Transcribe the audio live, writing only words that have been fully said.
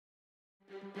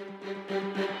Are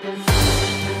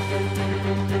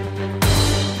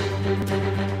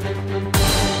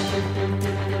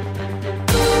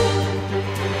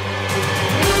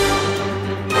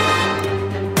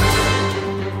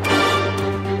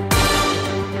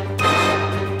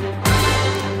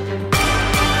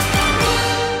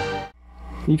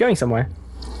you going somewhere?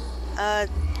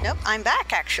 Nope, I'm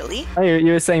back, actually. Oh,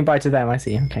 you were saying bye to them, I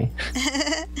see, okay.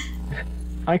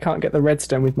 I can't get the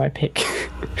redstone with my pick.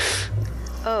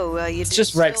 Oh, you It's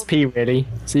just Rex P, really,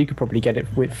 so you could probably get it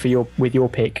with your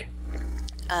pick.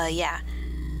 Yeah.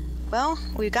 Well,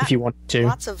 we've got if you want to.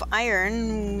 Lots of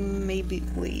iron, maybe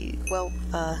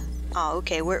oh,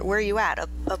 okay, where are you at?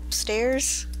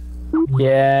 Upstairs?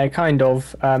 Yeah, kind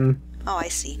of, Oh, I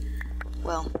see.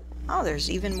 Well... Oh, there's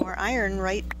even more iron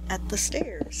right at the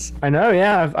stairs. I know,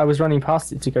 yeah. I was running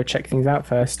past it to go check things out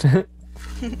first.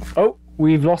 Oh,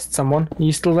 we've lost someone. Are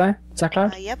you still there,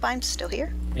 ZaCloud? Yep, I'm still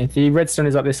here. Yeah, the redstone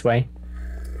is up this way.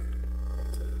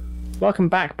 Welcome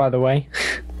back, by the way.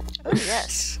 Oh,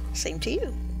 yes. Same to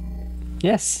you.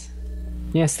 Yes.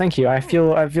 Yes, thank you. I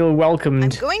feel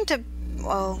welcomed. I'm going to...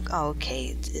 Oh,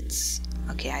 okay. It's...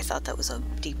 Okay, I thought that was a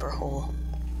deeper hole.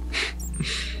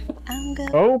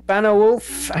 Oh, Banner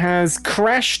Wolf has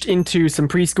crashed into some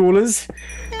preschoolers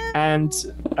and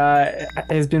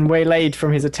has been waylaid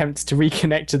from his attempts to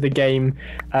reconnect to the game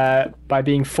by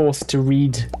being forced to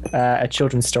read a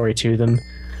children's story to them.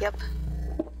 Yep.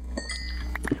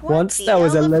 Once there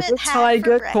was a little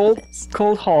tiger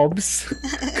called Hobbs,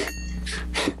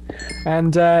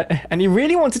 and he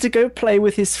really wanted to go play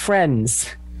with his friends.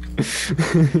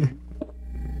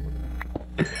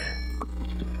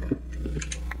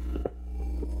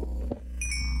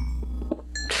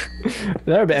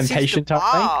 They're a bit impatient,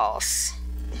 aren't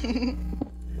they?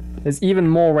 There's even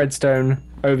more redstone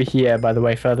over here, by the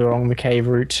way, further along the cave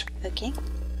route. Okay.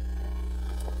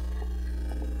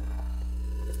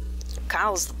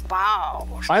 Kyle's the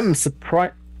boss. I'm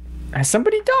surprised. Has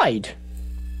somebody died?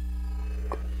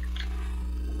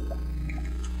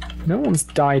 No one's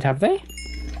died, have they?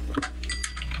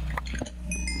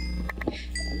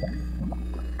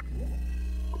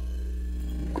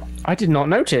 I did not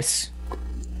notice.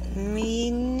 Me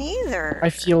neither. I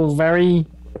feel very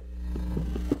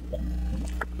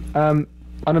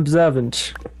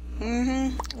unobservant.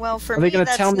 Well, for me,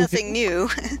 that's nothing new.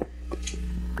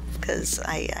 Because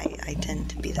I tend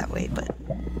to be that way,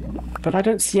 But I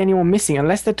don't see anyone missing,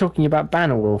 unless they're talking about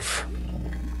Banner Wolf.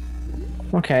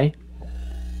 Okay.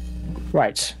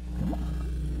 Right.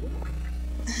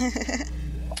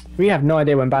 We have no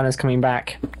idea when Banner's coming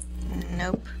back.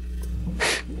 Nope.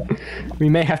 We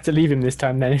may have to leave him this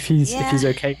time then if he's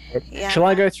okay with it. Yeah. Shall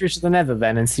I go through to the Nether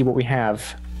then and see what we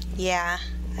have? Yeah,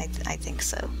 I think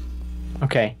so.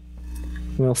 Okay.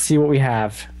 We'll see what we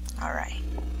have. Alright.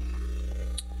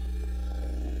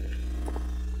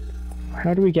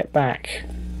 How do we get back?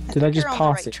 Did I just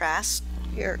pass it? Trass.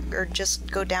 Or just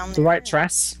go down the right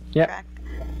trass? Yep.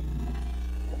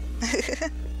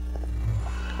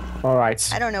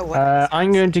 Alright. I don't know what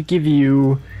I'm going to give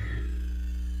you...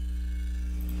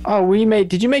 Oh,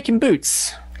 did you make him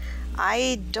boots?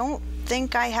 I don't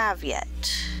think I have yet.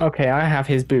 Okay, I have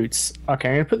his boots. Okay,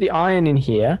 I'm going to put the iron in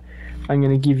here. I'm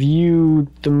going to give you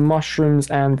the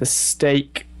mushrooms and the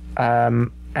steak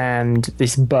and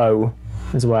this bow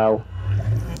as well.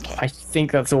 Okay. I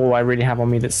think that's all I really have on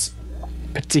me that's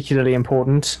particularly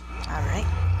important. Alright.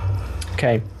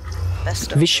 Okay.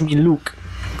 Best of Wish me luck.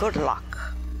 Good luck.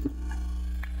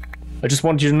 I just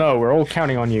want you to know we're all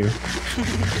counting on you.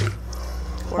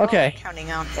 We're okay. all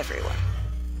counting on everyone.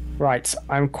 Right,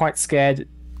 I'm quite scared.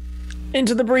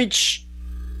 Into the breach.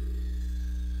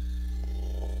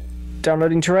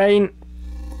 Downloading terrain.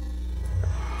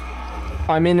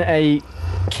 I'm in a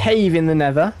cave in the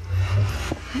Nether.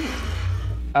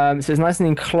 So it's nice and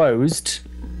enclosed.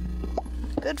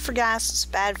 Good for ghasts,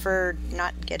 bad for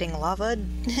not getting lava.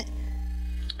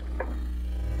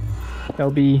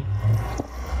 There'll be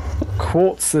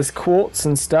quartz, there's quartz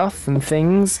and stuff and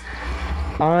things.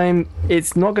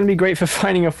 It's not going to be great for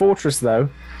finding a fortress though.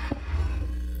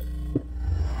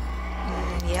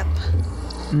 Yep.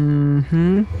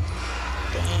 Mm-hmm.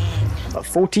 Dang.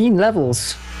 14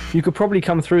 levels. You could probably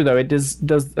come through though. It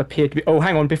does appear to be... Oh,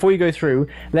 hang on. Before you go through,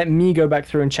 let me go back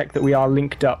through and check that we are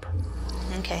linked up.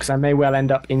 Okay. Because I may well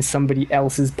end up in somebody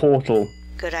else's portal.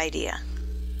 Good idea.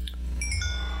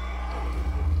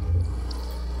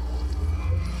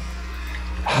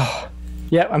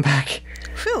 Yep, I'm back.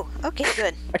 Phew. Okay,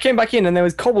 good. I came back in and there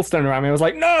was cobblestone around me. I was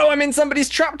like, no, I'm in somebody's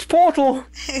trapped portal.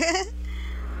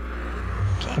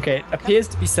 Okay, it appears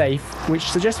to be safe, which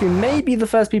suggests we may be the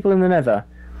first people in the Nether.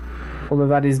 Although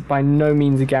that is by no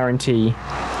means a guarantee.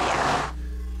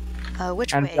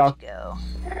 Which way did you go?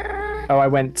 Oh, I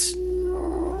went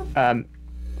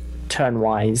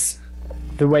turn-wise.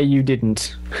 The way you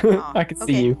didn't. Oh, I can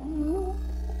see you.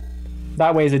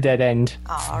 That way is a dead end.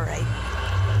 Oh, alright.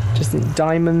 Just need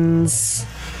diamonds.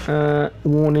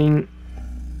 Warning.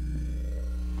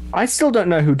 I still don't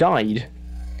know who died.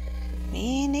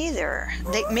 Me neither.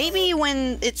 Maybe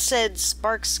when it said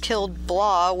Sparks killed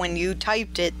Blah, when you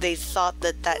typed it, they thought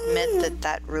that that meant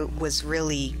that route was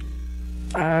really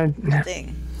a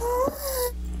thing.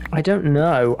 I don't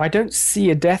know. I don't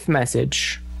see a death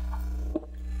message.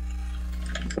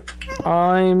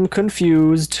 I'm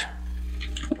confused.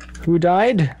 Who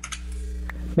died?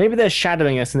 Maybe they're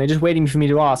shadowing us and they're just waiting for me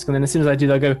to ask, and then as soon as I do,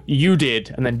 they'll go, "You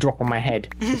did," and then drop on my head.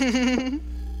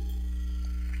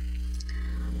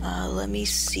 Let me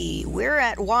see. We're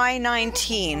at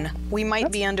Y19. We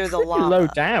might be under the lava. Low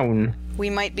down. We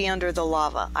might be under the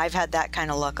lava. I've had that kind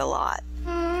of luck a lot.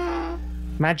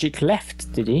 Magic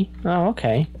left, did he? Oh,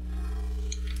 okay.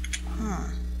 Huh.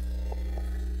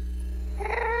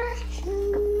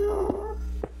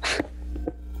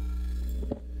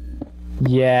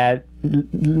 Yeah,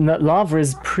 lava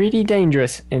is pretty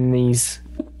dangerous in these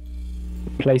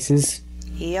places.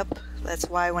 Yep, that's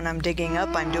why when I'm digging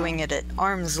up, I'm doing it at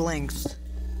arm's length.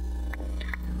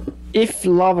 If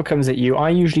lava comes at you,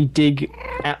 I usually dig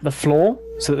at the floor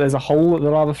so that there's a hole that the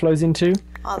lava flows into.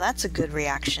 Oh, that's a good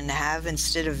reaction to have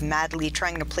instead of madly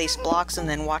trying to place blocks and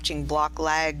then watching block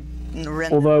lag.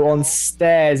 Although on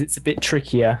stairs, it's a bit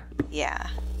trickier. Yeah.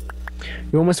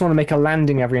 You almost want to make a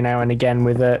landing every now and again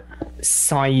with a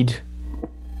side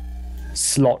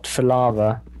slot for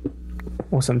lava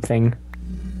or something.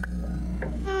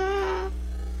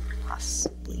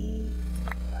 Possibly.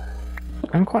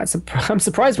 I'm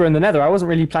surprised we're in the Nether. I wasn't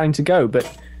really planning to go, but...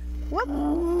 What?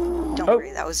 Don't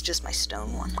worry, that was just my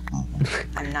stone one.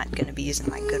 I'm not going to be using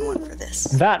my good one for this.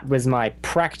 That was my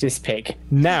practice pick.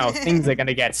 Now things are going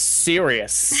to get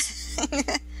serious.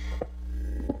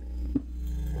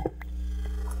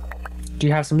 Do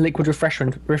you have some liquid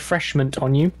refreshment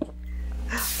on you?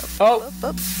 Oh!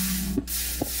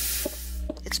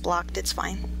 It's blocked, it's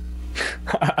fine.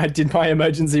 I did my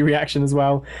emergency reaction as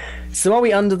well. So are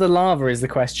we under the lava is the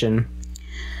question.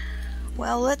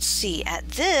 Well, let's see. At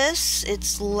this,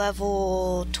 it's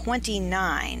level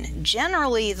 29.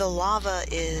 Generally, the lava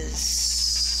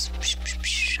is...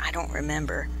 I don't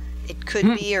remember. It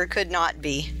could be or could not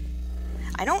be.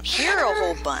 I don't hear a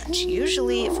whole bunch.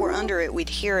 Usually, if we're under it, we'd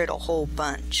hear it a whole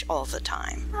bunch all the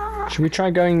time. Should we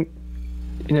try going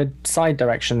in a side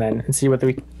direction then and see whether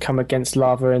we come against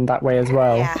lava in that way as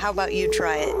well? Yeah, how about you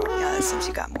try it, since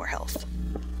you got more health.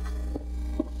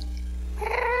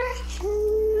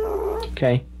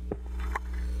 Okay.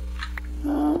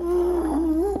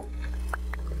 Now,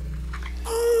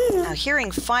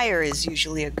 hearing fire is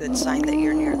usually a good sign that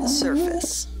you're near the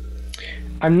surface.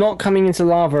 I'm not coming into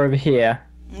lava over here.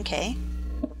 Okay.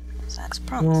 So that's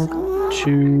promising. 1,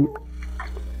 2...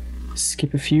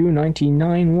 Skip a few.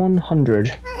 99, 100.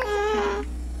 Yeah,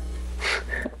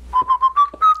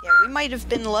 we might have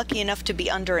been lucky enough to be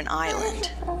under an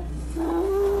island.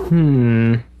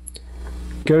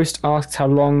 Ghost asks how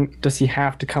long does he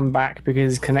have to come back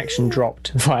because his connection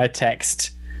dropped via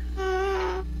text.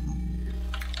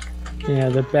 Yeah,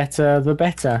 the better, the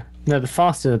better. No, the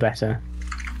faster, the better.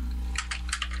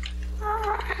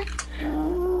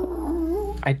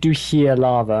 I do hear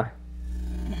lava.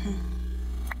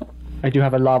 I do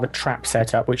have a lava trap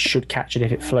set up, which should catch it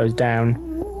if it flows down.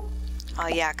 Oh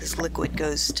yeah, because liquid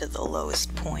goes to the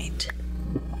lowest point.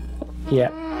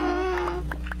 Yeah.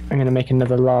 I'm going to make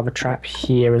another lava trap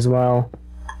here as well.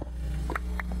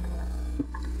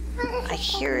 I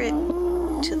hear it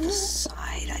to the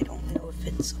side. I don't know if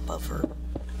it's above or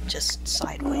just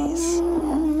sideways.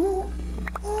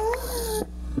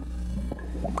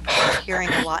 I'm hearing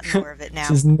a lot more of it now.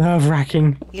 This is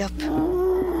nerve-wracking. Yep.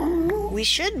 We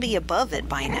should be above it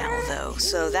by now, though,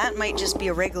 so that might just be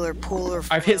a regular pool or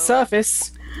flow. I've hit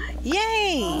surface.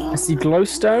 Yay! I see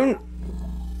glowstone.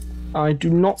 I do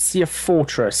not see a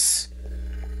fortress.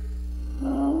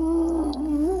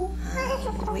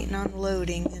 Waiting on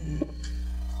loading and...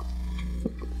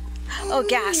 Oh,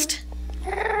 gassed!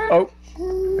 Oh.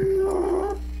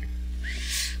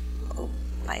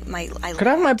 Could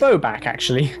I have my bow back,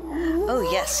 actually? Oh,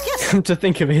 yes, yes. Come to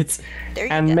think of it. There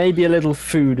you and go. Maybe a little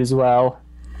food as well.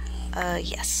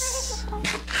 Yes.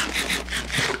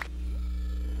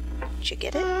 Did you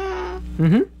get it?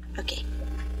 Mm-hmm. Okay.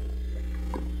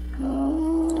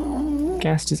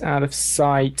 Ghast is out of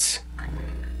sight.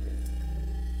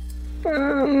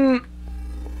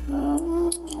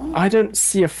 I don't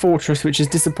see a fortress, which is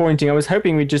disappointing. I was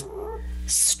hoping we'd just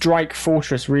strike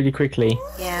fortress really quickly.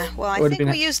 Yeah, well, I think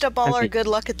we used up all our good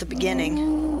luck at the beginning.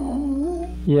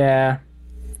 Yeah.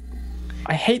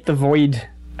 I hate the void,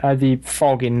 the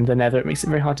fog in the nether. It makes it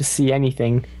very hard to see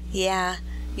anything. Yeah,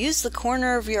 use the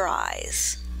corner of your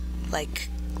eyes. Like,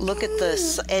 look at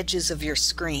the edges of your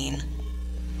screen.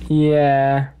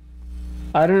 Yeah.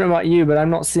 I don't know about you, but I'm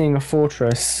not seeing a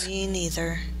fortress. Me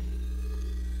neither.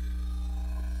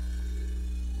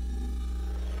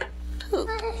 Poop.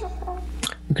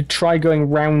 We could try going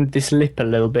round this lip a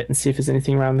little bit and see if there's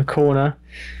anything around the corner.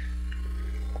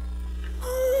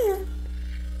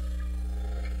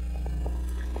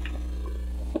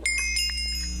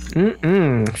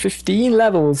 15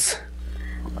 levels.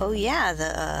 Oh yeah,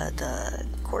 the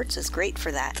quartz is great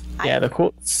for that. Yeah, the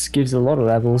quartz gives a lot of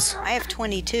levels. I have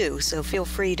 22, so feel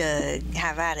free to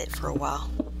have at it for a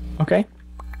while. Okay.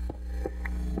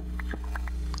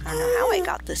 I don't know how I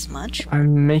got this much.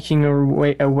 I'm making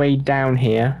a way down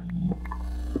here.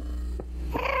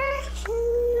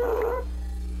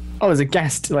 Oh, there's a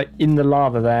ghast like in the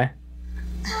lava there.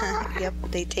 Yep,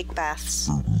 they take baths.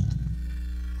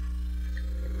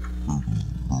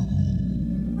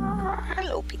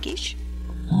 Hello, piggish.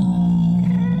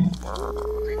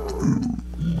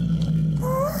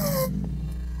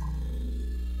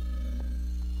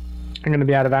 I'm gonna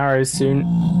be out of arrows soon.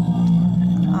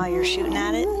 Oh, you're shooting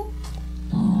at it?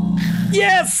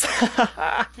 Yes!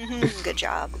 Good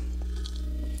job.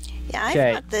 Yeah, I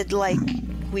Okay. thought that, like,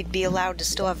 we'd be allowed to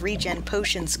still have regen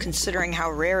potions considering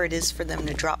how rare it is for them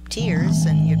to drop tiers,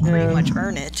 and you'd pretty much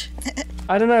earn it.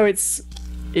 I don't know, it's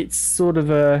sort of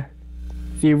the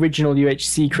original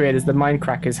UHC creators, the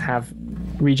Mindcrackers, have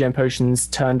regen potions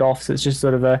turned off, so it's just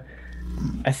sort of a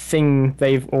thing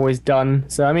they've always done.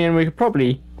 So I mean, we could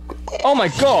probably... Oh my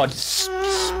god!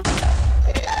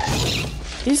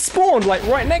 He spawned like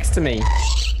right next to me.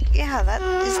 Yeah, that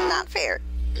is not fair.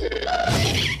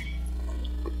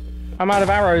 I'm out of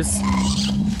arrows.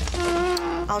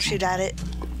 I'll shoot at it.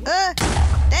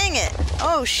 Dang it!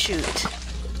 Oh shoot.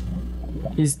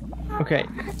 He's... Okay,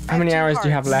 how many arrows do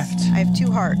you have left? I have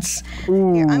 2 hearts.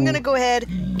 Ooh. Here, I'm gonna go ahead,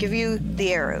 give you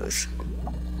the arrows.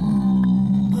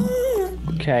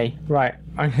 Okay, right.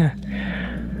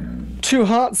 2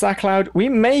 hearts, ZaCloud.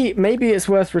 Maybe it's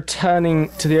worth returning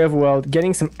to the overworld,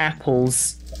 getting some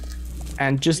apples,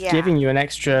 and just giving you an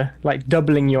extra, like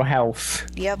doubling your health.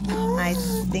 Yep, I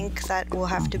think that will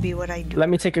have to be what I do. Let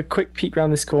me take a quick peek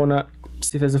around this corner,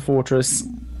 see if there's a fortress.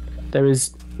 There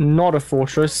is not a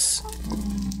fortress.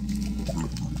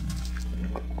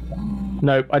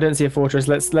 Nope, I don't see a fortress.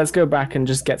 Let's go back and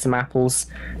just get some apples,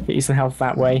 get you some health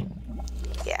that way.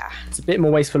 Yeah. It's a bit more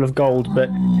wasteful of gold, but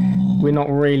we're not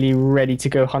really ready to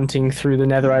go hunting through the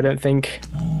nether, I don't think.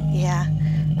 Yeah.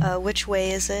 Which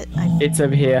way is it? It's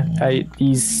over here.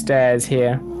 These stairs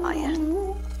here. Oh, yeah.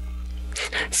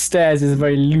 Stairs is a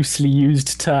very loosely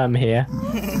used term here.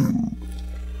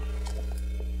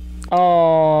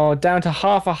 Oh, down to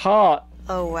half a heart.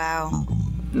 Oh, wow.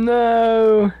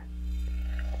 No.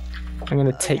 I'm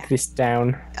gonna take this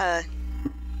down.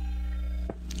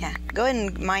 Yeah, go ahead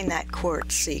and mine that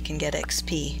quartz so you can get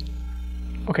XP.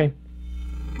 Okay.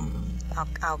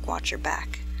 I'll watch your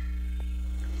back.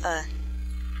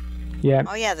 Yeah.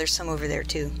 Oh yeah, there's some over there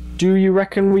too. Do you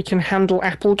reckon we can handle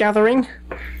apple gathering?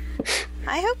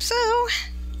 I hope so.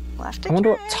 We'll have to I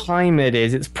wonder try. what time it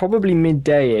is. It's probably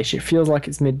midday-ish. It feels like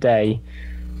it's midday.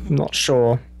 I'm not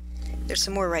sure. There's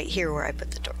some more right here where I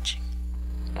put the torch.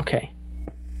 Okay.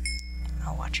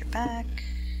 I'll watch your back.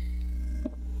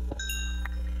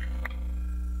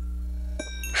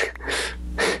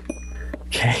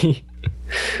 Okay.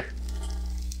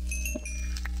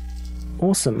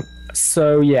 Awesome.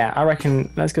 So yeah, I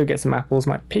reckon let's go get some apples.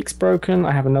 My pick's broken.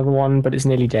 I have another one, but it's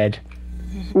nearly dead.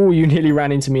 Ooh, you nearly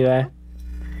ran into me there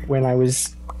when I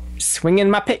was swinging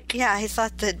my pick. Yeah, I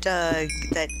thought that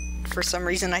that for some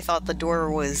reason I thought the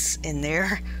door was in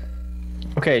there.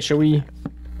 Okay, shall we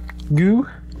go?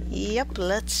 Yep,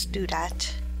 let's do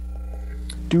that.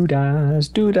 Do that.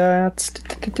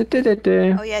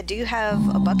 Oh yeah, do you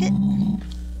have a bucket?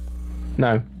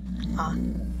 No. I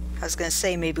was gonna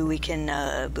say maybe we can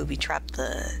booby trap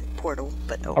the portal,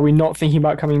 but Are we not thinking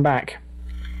about coming back?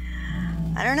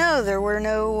 I don't know. There were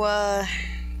no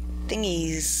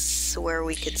thingies where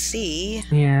we could see.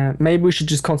 Yeah, maybe we should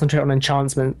just concentrate on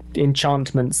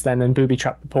enchantments then and booby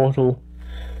trap the portal.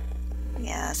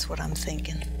 Yeah, that's what I'm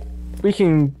thinking. We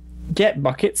can get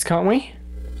buckets, can't we?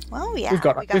 Well, yeah. We've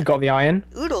got the iron.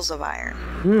 Oodles of iron.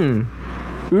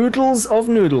 Oodles of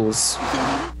noodles.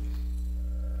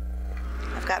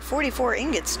 I've got 44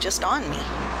 ingots just on me.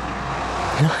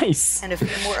 Nice. And a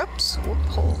few more, oops, whoop,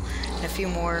 hole. And a few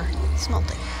more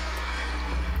smelting.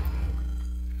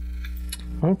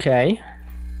 Okay.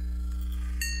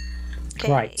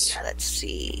 Okay, Right. let's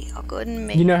see. I'll go ahead and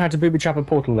make... You know how to booby trap a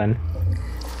portal then?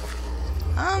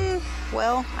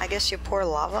 Well, I guess you pour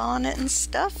lava on it and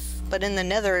stuff, but in the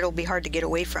nether it'll be hard to get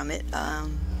away from it.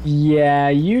 Yeah,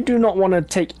 you do not want to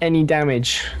take any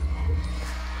damage.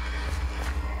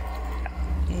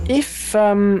 If,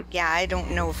 Yeah, I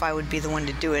don't know if I would be the one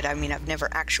to do it. I mean, I've never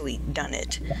actually done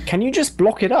it. Can you just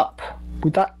block it up?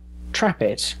 Would that trap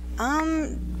it?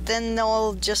 Then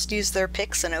they'll just use their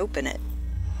picks and open it.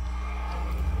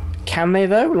 Can they,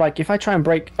 though? Like, if I try and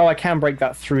break... Oh, I can break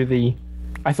that through the...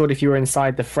 I thought if you were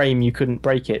inside the frame, you couldn't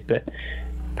break it, but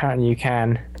apparently you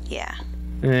can. Yeah.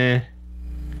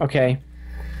 Okay.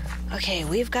 Okay,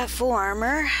 we've got full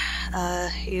armor.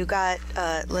 You got,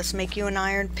 let's make you an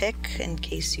iron pick in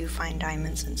case you find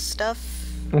diamonds and stuff.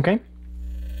 Okay.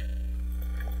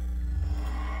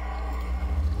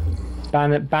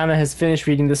 Banner has finished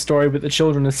reading the story, but the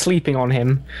children are sleeping on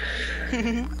him.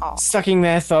 Sucking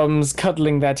their thumbs,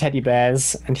 cuddling their teddy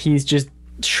bears, and he's just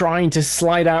trying to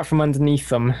slide out from underneath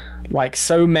them, like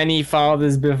so many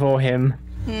fathers before him.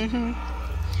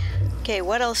 Okay,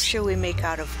 what else should we make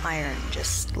out of iron?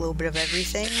 Just a little bit of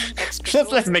everything? Extra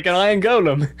Let's make an iron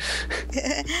golem.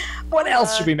 What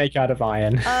else should we make out of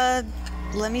iron?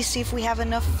 Let me see if we have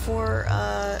enough for,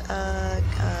 anvil.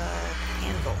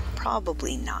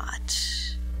 Probably not.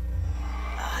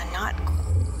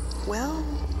 Well,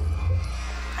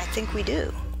 I think we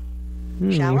do.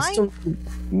 Shall I?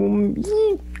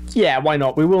 Yeah, why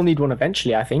not? We will need one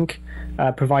eventually, I think.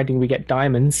 Providing we get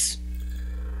diamonds.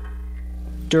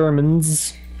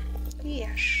 Diamonds.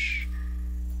 Yes.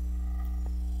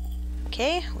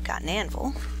 Okay, we got an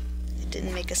anvil. It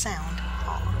didn't make a sound.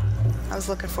 Aw. I was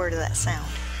looking forward to that sound.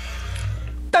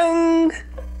 Ding!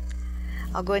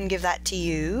 I'll go ahead and give that to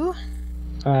you.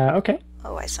 Okay.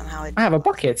 Oh, I have a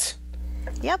bucket.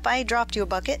 Yep, I dropped you a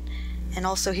bucket. And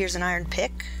also here's an iron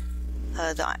pick.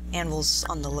 The anvil's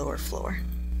on the lower floor.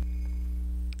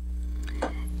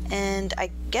 And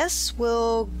I guess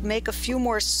we'll make a few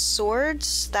more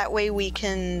swords. That way we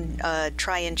can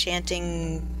try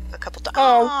enchanting a couple times.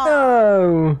 Oh,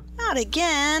 no! Not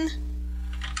again.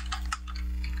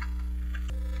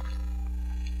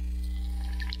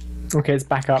 Okay, it's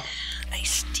back up.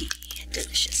 Iced tea.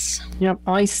 Delicious. Yep,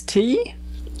 iced tea?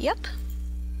 Yep.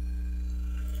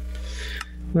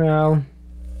 Well,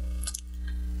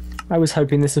 I was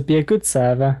hoping this would be a good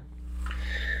server.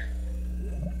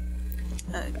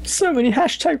 So many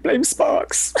hashtag blame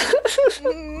Sparks.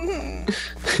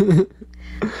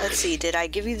 Let's see, did I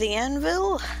give you the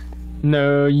anvil?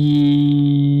 No,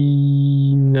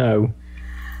 no.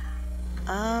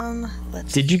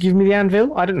 Did you give me the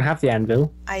anvil? I didn't have the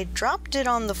anvil. I dropped it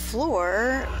on the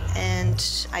floor,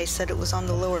 and I said it was on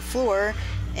the lower floor,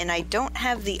 and I don't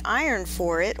have the iron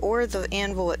for it, or the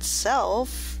anvil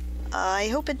itself. I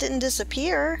hope it didn't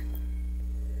disappear.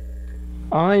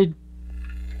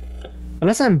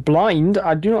 Unless I'm blind,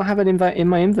 I do not have it in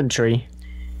my inventory.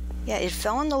 Yeah, it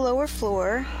fell on the lower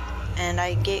floor, and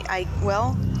I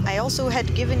also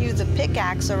had given you the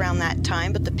pickaxe around that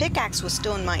time, but the pickaxe was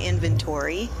still in my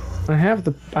inventory. I have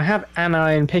an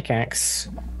iron pickaxe.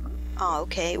 Oh,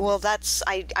 okay. Well,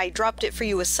 I dropped it for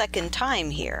you a second time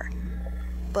here.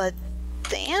 But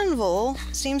the anvil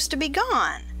seems to be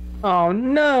gone. Oh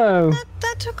no!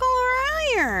 That took all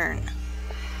our iron.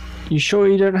 You sure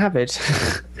you don't have it?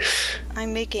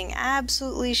 I'm making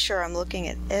absolutely sure. I'm looking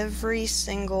at every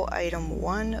single item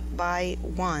one by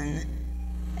one,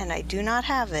 and I do not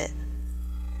have it.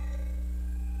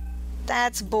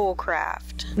 That's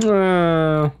Bullcraft.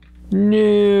 Oh,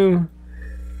 no.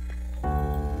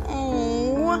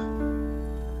 Oh.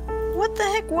 What the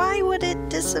heck? Why would it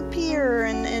disappear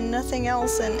and nothing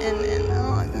else and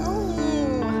oh no.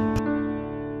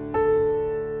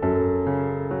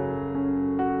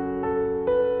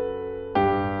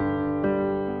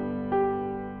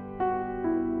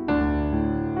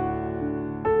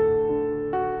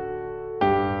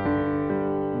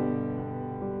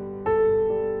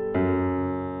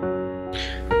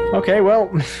 Okay, well,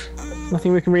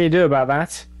 nothing we can really do about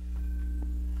that.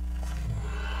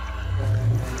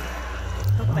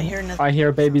 Oh, I hear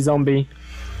a baby zombie.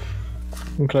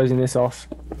 I'm closing this off.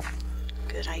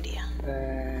 Good idea.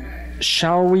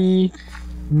 Shall we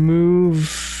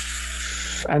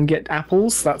move and get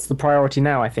apples? That's the priority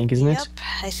now, I think, isn't it? Yep,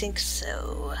 I think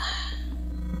so.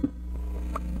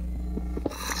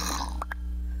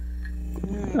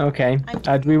 Okay.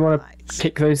 Do we want to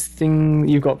pick those things?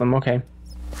 You got them, okay.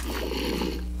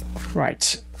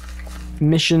 Right.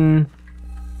 Mission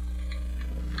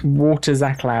Water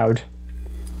ZaCloud.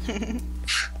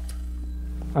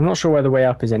 I'm not sure where the way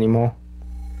up is anymore.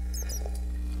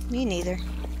 Me neither.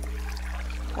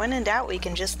 When in doubt, we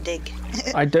can just dig.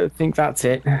 I don't think that's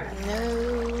it.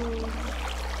 No.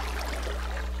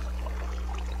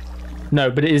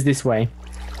 No, but it is this way.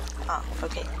 Oh,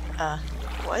 okay.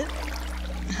 What?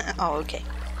 Oh, okay.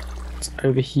 It's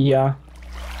over here.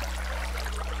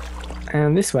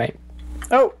 And this way.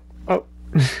 Oh! Oh.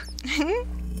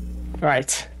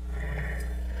 Right.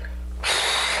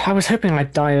 I was hoping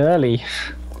I'd die early.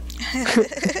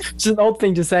 It's an odd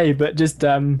thing to say, but just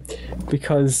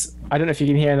because I don't know if you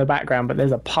can hear in the background, but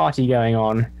there's a party going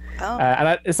on. Oh.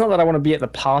 And it's not that I want to be at the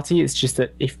party, it's just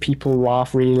that if people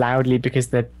laugh really loudly because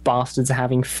the bastards are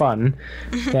having fun,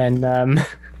 then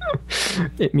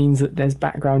it means that there's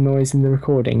background noise in the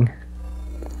recording.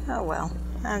 Oh well,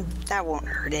 that won't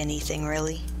hurt anything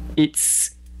really.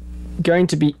 It's going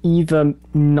to be either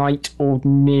night or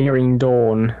nearing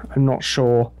dawn. I'm not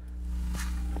sure.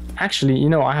 Actually, you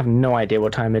know, I have no idea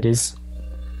what time it is.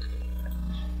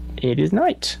 It is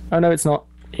night. Oh no, it's not.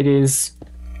 It is...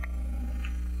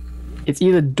 It's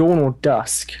either dawn or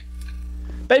dusk.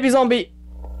 Baby zombie!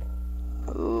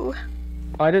 Ooh.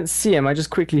 I don't see him, I just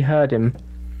quickly heard him.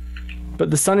 But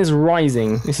the sun is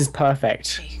rising. This is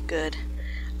perfect. Okay, good.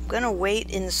 I'm gonna wait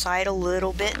inside a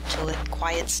little bit till it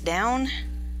quiets down.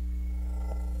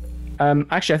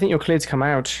 Actually, I think you're clear to come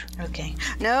out. Okay.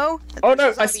 No! Oh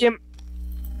no, I see him!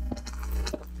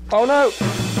 Oh no!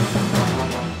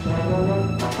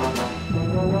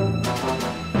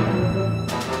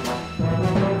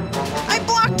 I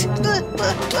blocked!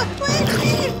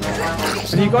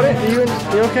 Have you got it? Are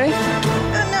you okay?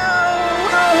 No!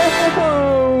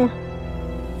 Oh!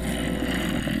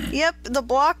 Yep, the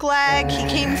block lag, he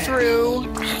came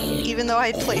through, even though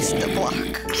I placed the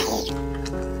block.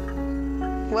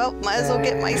 Well, might as well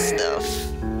get my stuff.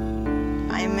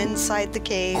 I'm inside the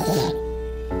cave.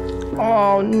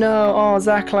 Oh no! Oh,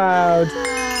 ZaCloud!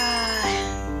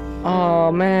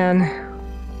 Oh man.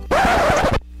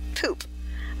 Poop.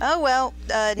 Oh well,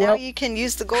 now you can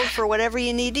use the gold for whatever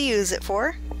you need to use it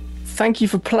for. Thank you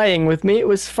for playing with me, it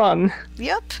was fun.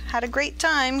 Yep, had a great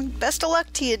time. Best of luck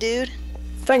to you, dude.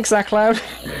 Thanks, ZaCloud.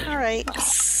 Alright.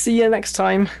 See you next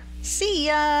time. See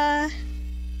ya!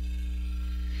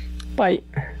 Bye.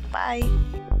 Bye.